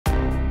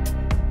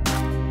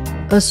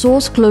A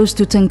source close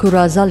to Tengku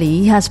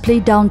Razaleigh has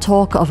played down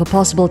talk of a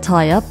possible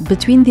tie-up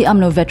between the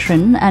UMNO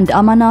veteran and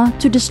Amanah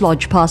to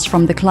dislodge pass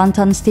from the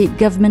Kelantan state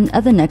government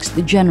at the next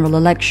general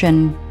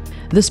election.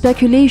 The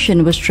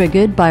speculation was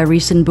triggered by a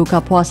recent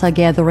buka puasa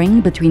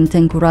gathering between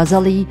Tengku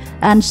Razaleigh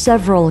and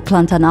several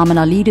Kelantan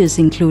Amanah leaders,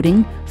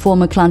 including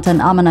former Kelantan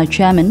Amanah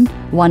chairman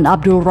Wan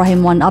Abdul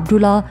Rahim Wan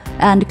Abdullah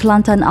and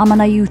Kelantan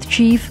Amanah Youth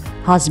Chief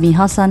Hazmi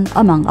Hassan,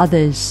 among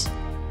others.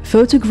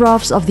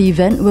 Photographs of the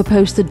event were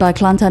posted by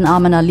Kelantan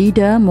Amanah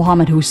leader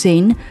Muhammad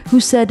Hussein, who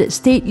said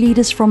state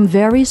leaders from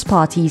various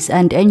parties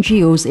and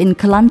NGOs in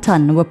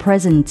Kelantan were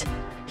present.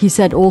 He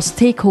said all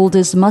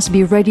stakeholders must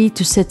be ready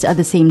to sit at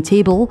the same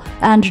table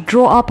and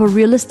draw up a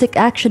realistic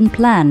action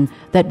plan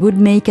that would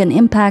make an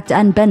impact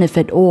and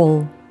benefit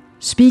all.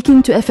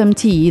 Speaking to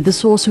FMT, the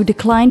source who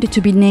declined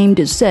to be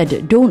named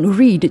said, "Don't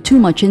read too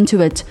much into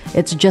it.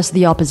 It's just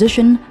the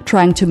opposition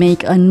trying to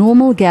make a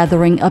normal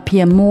gathering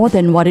appear more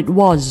than what it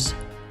was.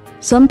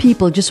 Some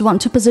people just want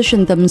to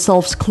position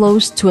themselves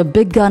close to a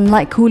big gun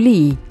like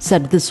Kuli,"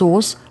 said the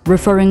source,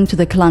 referring to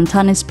the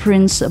Kelantanese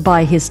prince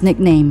by his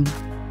nickname.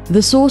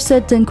 The source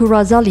said Tengku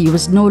Razaleigh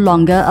was no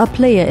longer a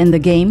player in the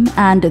game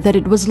and that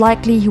it was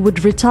likely he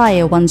would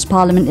retire once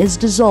Parliament is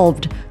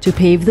dissolved to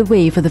pave the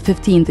way for the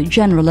 15th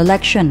general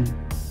election.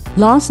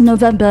 Last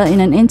November, in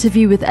an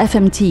interview with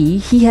FMT,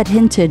 he had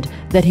hinted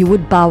that he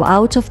would bow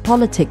out of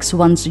politics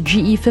once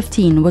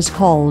GE15 was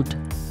called.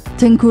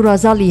 Tengku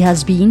Razaleigh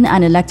has been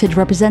an elected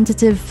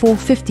representative for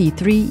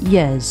 53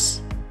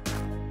 years.